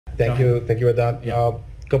Thank you, Vedant. Yeah.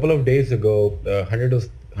 Couple of days ago,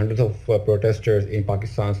 hundreds of protesters in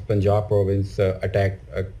Pakistan's Punjab province attacked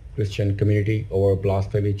a Christian community over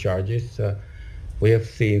blasphemy charges. We have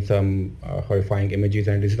seen some horrifying images,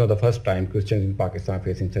 and this is not the first time Christians in Pakistan are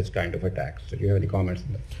facing such kind of attacks. So do you have any comments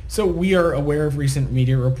on that? So we are aware of recent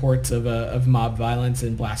media reports of mob violence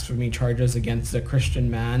and blasphemy charges against a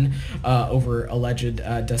Christian man over alleged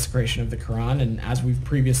desecration of the Quran. And as we've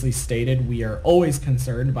previously stated, we are always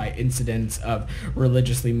concerned by incidents of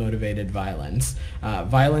religiously motivated violence.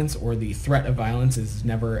 Violence or the threat of violence is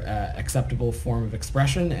never an acceptable form of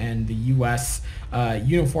expression, and the U.S.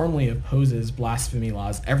 Uniformly opposes blasphemy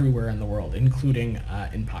laws everywhere in the world, including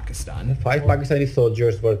in Pakistan. 5 Pakistani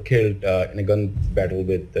soldiers were killed in a gun battle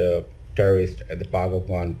with terrorists at the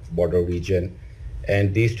Pak-Afghan border region.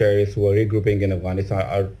 And these terrorists who are regrouping in Afghanistan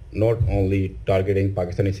are not only targeting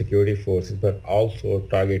Pakistani security forces, but also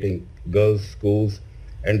targeting girls' schools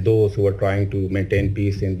and those who are trying to maintain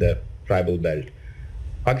peace in the tribal belt.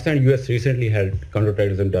 Pakistan and US recently held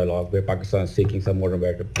counterterrorism dialogue where Pakistan is seeking some modern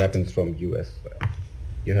weapons from US.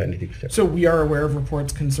 You have anything to say? So we are aware of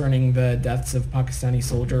reports concerning the deaths of Pakistani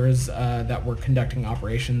soldiers that were conducting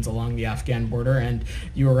operations along the Afghan border, and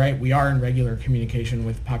you are right, we are in regular communication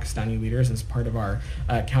with Pakistani leaders as part of our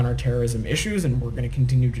counterterrorism issues, and we're going to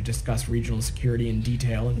continue to discuss regional security in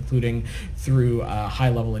detail, including through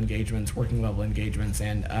high-level engagements, working-level engagements,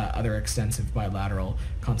 and other extensive bilateral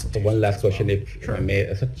consultations. So one last question, if I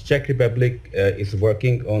may. So Czech Republic is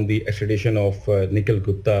working on the extradition of Nikhil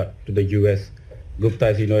Gupta to the US. Gupta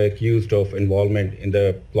is, accused of involvement in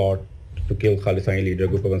the plot to kill Khalistani leader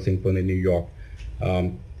Gurpatwant Singh Pun in New York.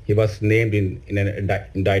 He was named in an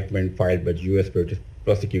indictment filed by U.S.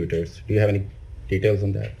 prosecutors. Do you have any details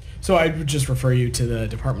on that? So I would just refer you to the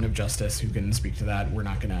Department of Justice, who can speak to that. We're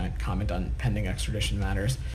not going to comment on pending extradition matters.